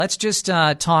Let's just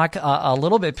talk a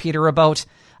little bit, Peter, about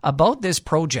this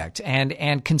project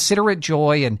and Consider It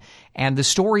Joy and the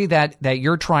story that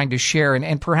you're trying to share.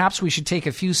 And perhaps we should take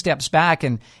a few steps back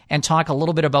and talk a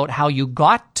little bit about how you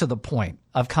got to the point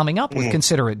of coming up with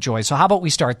Consider It Joy. So how about we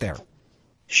start there?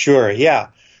 Sure, yeah.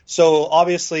 So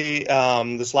obviously,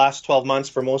 this last 12 months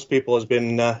for most people has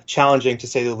been challenging, to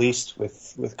say the least,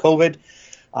 with COVID.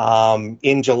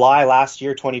 In July last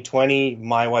year, 2020,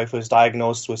 my wife was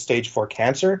diagnosed with stage 4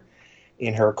 cancer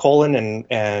in her colon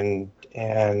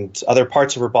and other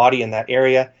parts of her body in that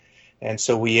area. And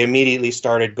so we immediately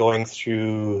started going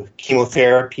through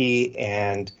chemotherapy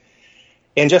and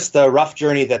just the rough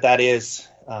journey that is.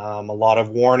 A lot of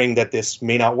warning that this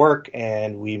may not work,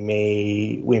 and we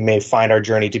may find our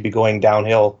journey to be going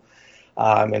downhill.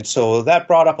 And so that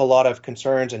brought up a lot of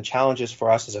concerns and challenges for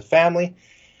us as a family.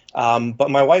 But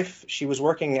my wife, she was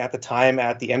working at the time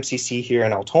at the MCC here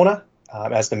in Altona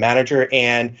as the manager,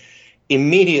 and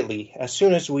immediately, as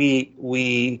soon as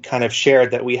we kind of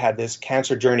shared that we had this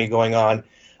cancer journey going on,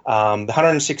 the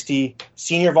 160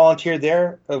 senior volunteers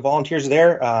there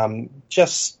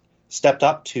just stepped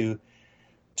up to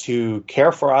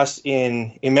care for us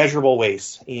in immeasurable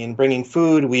ways. In bringing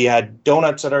food, we had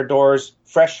donuts at our doors,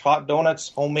 fresh hot donuts,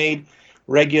 homemade,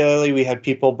 regularly. We had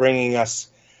people bringing us.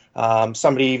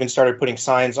 Somebody even started putting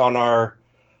signs on our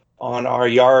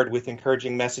yard with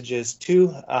encouraging messages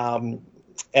too. And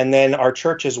then our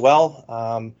church as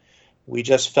well. We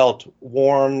just felt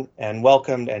warm and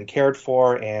welcomed and cared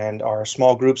for, and our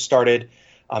small group started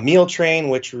a meal train,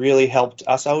 which really helped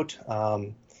us out.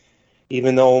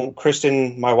 Even though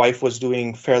Kristen, my wife, was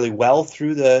doing fairly well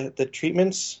through the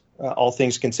treatments, all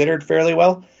things considered, fairly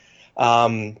well.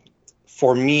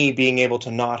 For me, being able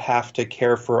to not have to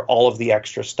care for all of the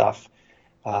extra stuff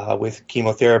with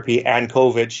chemotherapy and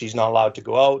COVID, she's not allowed to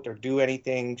go out or do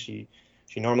anything. She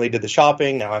normally did the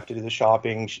shopping. Now I have to do the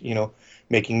shopping,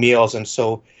 making meals. And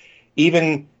so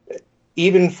even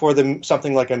for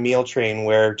something like a meal train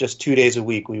where just 2 days a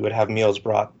week we would have meals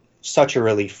brought, such a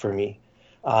relief for me.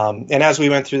 And as we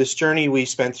went through this journey, we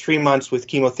spent 3 months with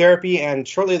chemotherapy, and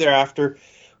shortly thereafter,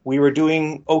 we were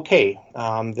doing okay.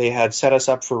 They had set us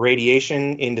up for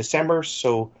radiation in December,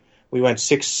 so we went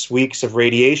 6 weeks of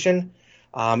radiation.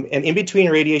 And in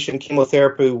between radiation and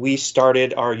chemotherapy, we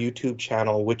started our YouTube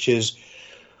channel, which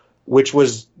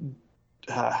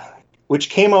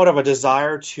came out of a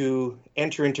desire to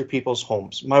enter into people's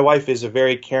homes. My wife is a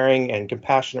very caring and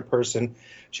compassionate person.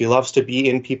 She loves to be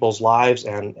in people's lives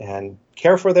and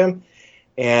care for them.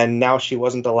 And now she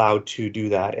wasn't allowed to do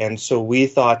that. And so we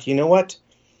thought, you know what?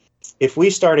 If we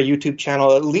start a YouTube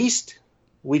channel, at least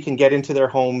we can get into their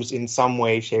homes in some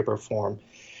way, shape, or form.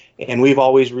 And we've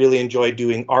always really enjoyed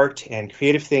doing art and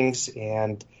creative things.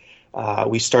 And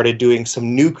we started doing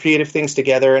some new creative things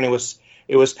together. And it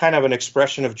was kind of an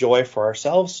expression of joy for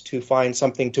ourselves to find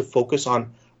something to focus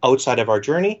on outside of our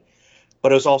journey.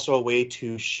 But it was also a way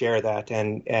to share that.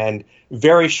 And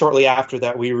very shortly after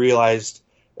that, we realized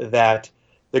that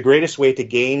the greatest way to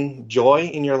gain joy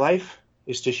in your life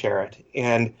is to share it.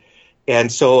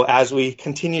 And so as we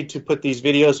continued to put these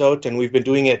videos out, and we've been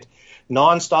doing it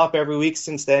nonstop every week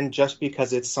since then, just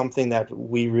because it's something that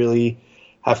we really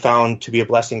have found to be a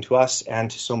blessing to us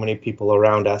and to so many people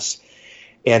around us.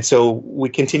 And so we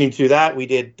continued to do that. We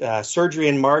did surgery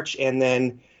in March, and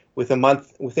then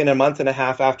within a month and a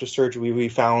half after surgery, we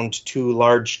found 2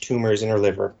 large tumors in her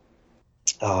liver,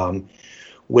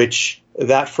 which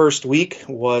that first week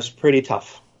was pretty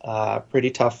tough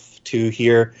to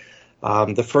hear.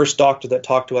 The first doctor that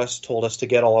talked to us told us to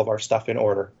get all of our stuff in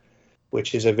order,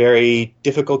 which is a very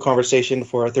difficult conversation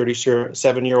for a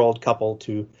 37-year-old couple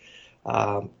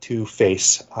to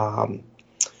face.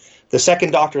 The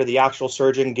second doctor, the actual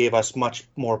surgeon, gave us much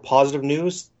more positive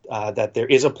news that there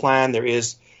is a plan.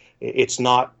 It's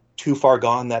not too far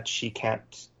gone that she can't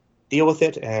deal with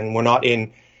it, and we're not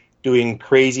in doing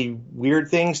crazy, weird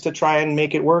things to try and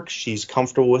make it work. She's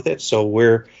comfortable with it, so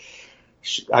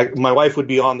my wife would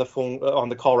be on the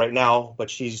call right now,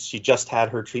 but she just had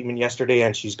her treatment yesterday,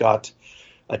 and she's got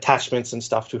attachments and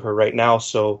stuff to her right now.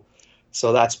 So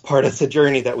that's part of the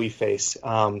journey that we face.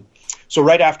 So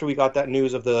right after we got that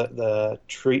news of the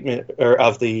treatment or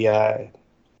of the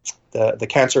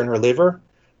cancer in her liver,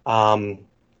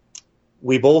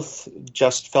 we both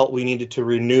just felt we needed to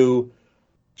renew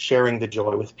sharing the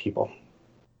joy with people.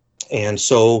 And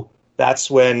so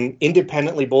that's when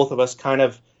independently both of us kind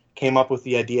of came up with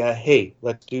the idea, hey,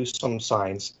 let's do some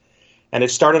signs. And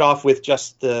it started off with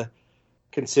just the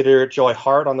Consider Joy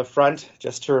heart on the front,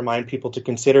 just to remind people to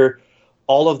consider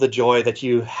all of the joy that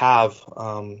you have.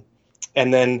 And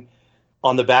then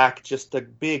on the back, just a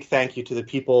big thank you to the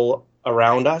people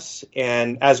around us.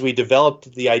 And as we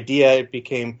developed the idea, it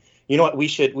became, you know what, we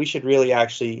should really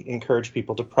actually encourage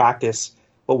people to practice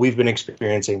what we've been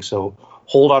experiencing. So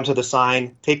hold on to the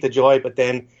sign, take the joy, but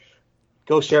then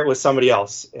go share it with somebody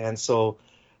else. And so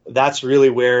that's really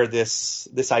where this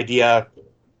idea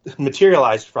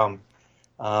materialized from.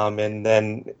 And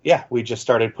then, we just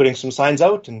started putting some signs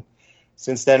out. And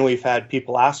since then, we've had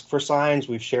people ask for signs.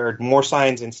 We've shared more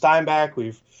signs in Steinbach.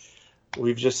 We've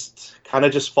just kind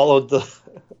of just followed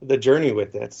the journey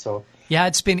with it. So yeah,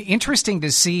 it's been interesting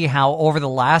to see how over the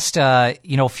last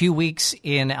few weeks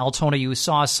in Altona, you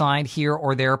saw a sign here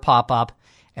or there pop up,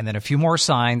 and then a few more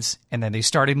signs, and then they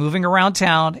started moving around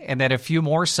town, and then a few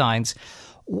more signs.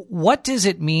 What does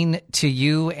it mean to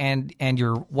you and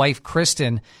your wife,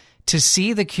 Kristen, to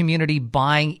see the community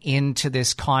buying into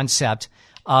this concept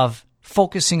of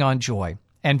focusing on joy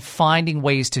and finding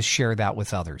ways to share that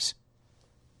with others?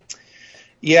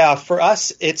 Yeah, for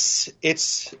us, it's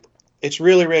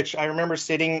really rich. I remember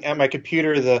sitting at my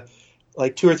computer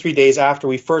 2 or 3 days after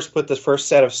we first put the first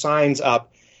set of signs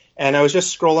up, and I was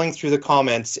just scrolling through the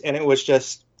comments, and it was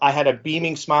just, I had a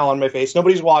beaming smile on my face.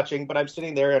 Nobody's watching, but I'm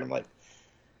sitting there and I'm like,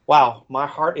 wow, my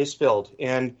heart is filled.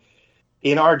 And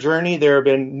in our journey, there have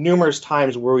been numerous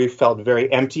times where we felt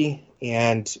very empty,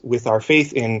 and with our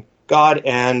faith in God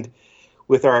and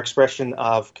with our expression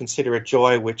of considerate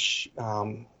joy, which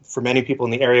for many people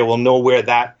in the area will know where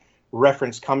that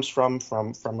reference comes from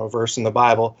a verse in the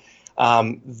Bible.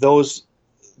 Those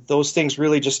things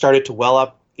really just started to well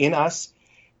up in us.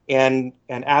 And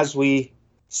as we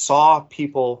saw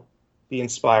people be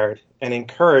inspired and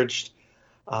encouraged,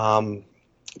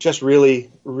 just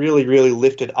really, really, really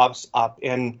lifted us up.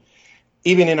 And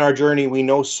even in our journey, we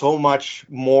know so much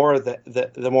more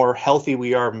that the more healthy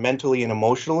we are mentally and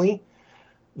emotionally,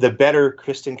 the better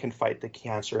Kristen can fight the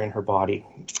cancer in her body.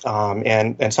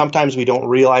 And sometimes we don't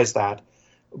realize that,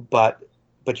 but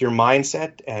your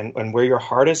mindset and where your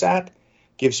heart is at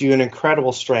gives you an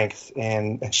incredible strength.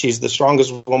 And she's the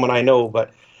strongest woman I know,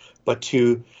 but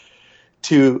to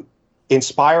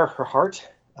inspire her heart,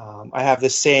 I have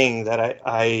this saying that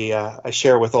I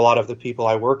share with a lot of the people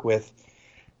I work with,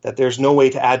 that there's no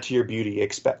way to add to your beauty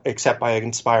except by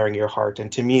inspiring your heart.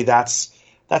 And to me, that's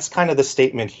kind of the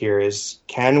statement here is,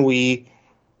 can we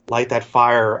light that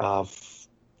fire of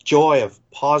joy, of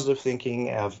positive thinking,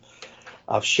 of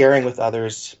sharing with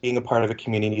others, being a part of a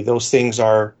community? Those things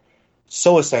are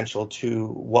so essential to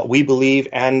what we believe,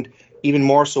 and even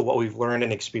more so what we've learned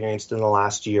and experienced in the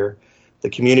last year. The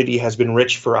community has been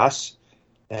rich for us,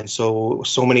 and so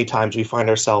many times we find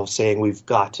ourselves saying, we've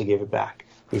got to give it back.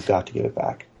 We've got to give it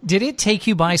back. Did it take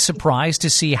you by surprise to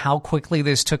see how quickly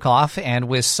this took off, and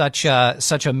with such a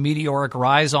meteoric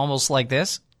rise almost like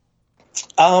this?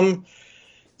 You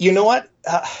know what?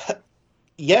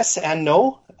 Yes and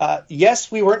no. Yes,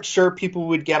 we weren't sure people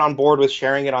would get on board with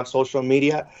sharing it on social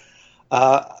media.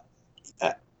 But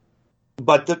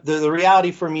the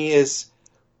reality for me is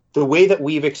the way that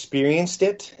we've experienced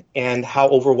it and how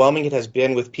overwhelming it has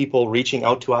been with people reaching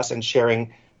out to us and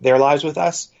sharing their lives with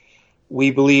us.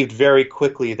 We believed very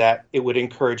quickly that it would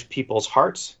encourage people's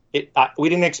hearts. We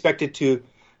didn't expect it to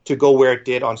go where it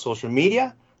did on social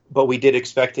media, but we did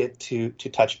expect it to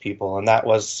touch people, and that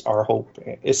was our hope,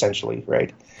 essentially,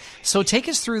 right? So take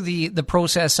us through the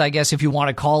process, I guess, if you want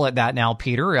to call it that now,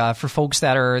 Peter, for folks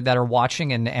that are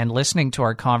watching and listening to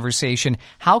our conversation.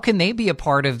 How can they be a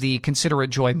part of the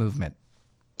Considerate Joy movement?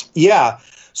 Yeah,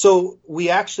 so we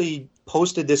actually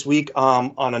posted this week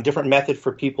on a different method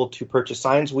for people to purchase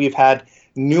signs. We've had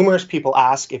numerous people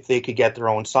ask if they could get their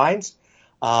own signs.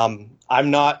 I'm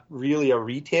not really a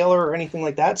retailer or anything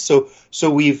like that, so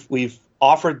we've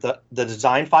offered the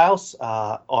design files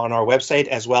on our website,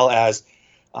 as well as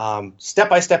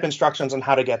step-by-step instructions on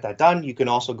how to get that done. You can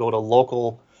also go to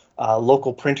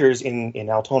local printers in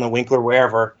Altona, Winkler,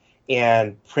 wherever,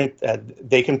 and print.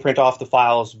 They can print off the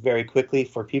files very quickly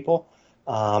for people.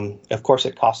 Of course,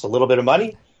 it costs a little bit of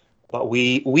money, but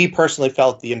we personally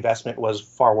felt the investment was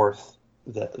far worth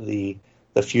the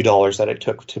few dollars that it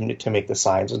took to make the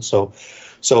signs. And so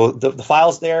the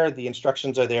file's there, the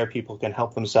instructions are there. People can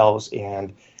help themselves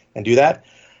and do that,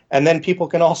 and then people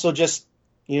can also just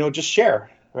share.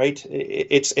 Right?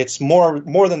 It's more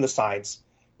than the signs.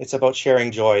 It's about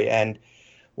sharing joy. And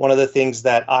one of the things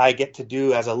that I get to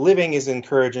do as a living is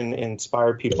encourage and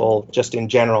inspire people just in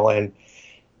general. And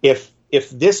if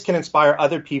this can inspire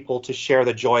other people to share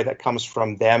the joy that comes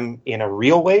from them in a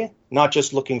real way, not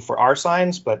just looking for our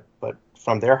signs, but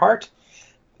from their heart,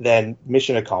 then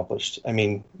mission accomplished. I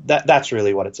mean, that's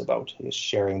really what it's about, is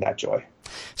sharing that joy.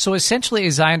 So essentially,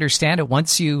 as I understand it,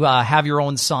 once you have your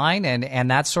own sign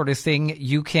and that sort of thing,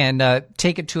 you can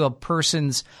take it to a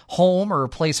person's home or a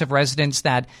place of residence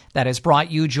that has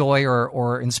brought you joy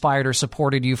or inspired or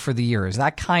supported you for the year. Is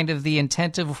that kind of the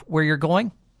intent of where you're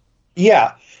going?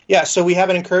 Yeah. So we have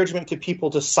an encouragement to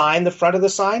people to sign the front of the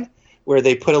sign, where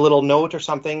they put a little note or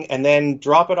something and then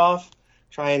drop it off.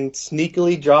 Try and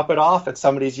sneakily drop it off at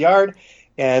somebody's yard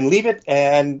and leave it,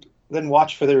 and then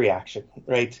watch for the reaction,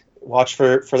 right? Watch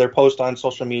for their post on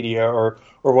social media or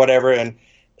whatever, and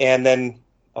then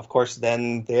of course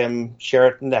then them share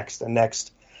it next and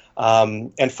next.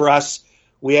 And for us,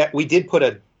 we did put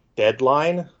a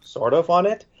deadline sort of on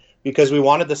it, because we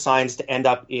wanted the signs to end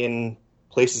up in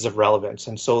places of relevance.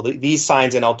 And so these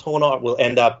signs in Altona will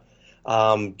end up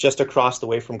just across the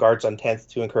way from Guards on 10th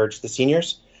to encourage the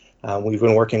seniors. We've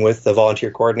been working with the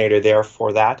volunteer coordinator there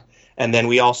for that. And then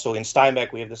we also, in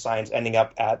Steinbeck, we have the signs ending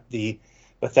up at the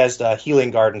Bethesda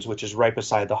Healing Gardens, which is right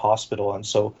beside the hospital. And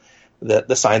so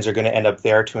the signs are going to end up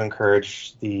there to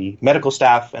encourage the medical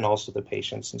staff and also the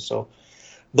patients. And so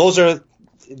those are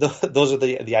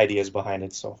the ideas behind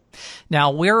it. So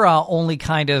now we're only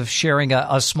kind of sharing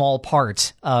a small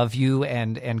part of you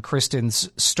and Kristen's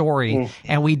story,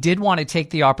 and we did want to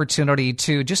take the opportunity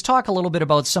to just talk a little bit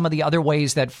about some of the other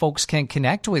ways that folks can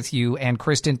connect with you and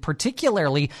Kristen,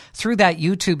 particularly through that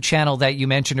YouTube channel that you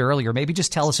mentioned earlier. Maybe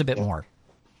just tell us a bit more.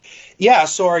 Yeah,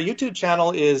 so our YouTube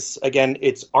channel is, again,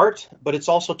 it's art, but it's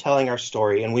also telling our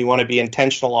story, and we want to be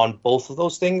intentional on both of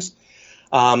those things.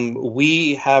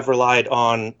 We have relied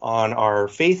on our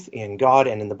faith in God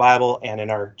and in the Bible and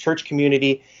in our church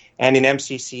community and in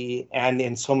MCC and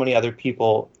in so many other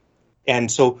people.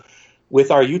 And so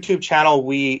with our YouTube channel,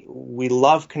 we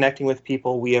love connecting with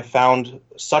people. We have found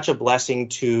such a blessing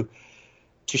to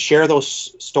share those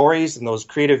stories and those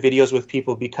creative videos with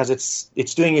people, because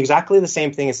it's doing exactly the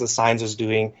same thing as the Signs is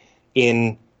doing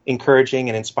in encouraging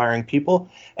and inspiring people.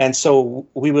 And so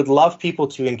we would love people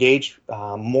to engage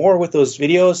more with those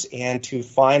videos and to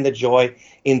find the joy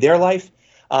in their life.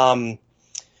 To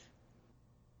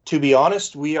be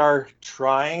honest, we are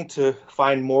trying to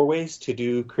find more ways to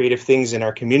do creative things in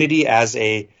our community as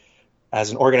an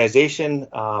organization,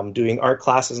 doing art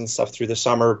classes and stuff through the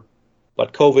summer.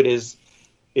 But COVID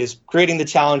is creating the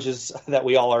challenges that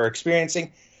we all are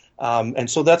experiencing. And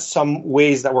so that's some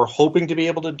ways that we're hoping to be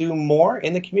able to do more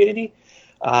in the community.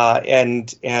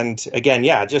 And again,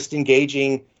 just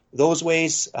engaging those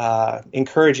ways,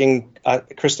 encouraging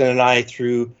Kristen and I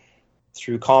through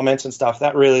comments and stuff,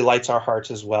 that really lights our hearts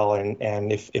as well.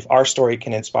 And if our story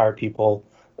can inspire people,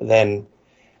 then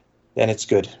it's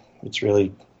good. It's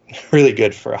really, really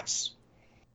good for us.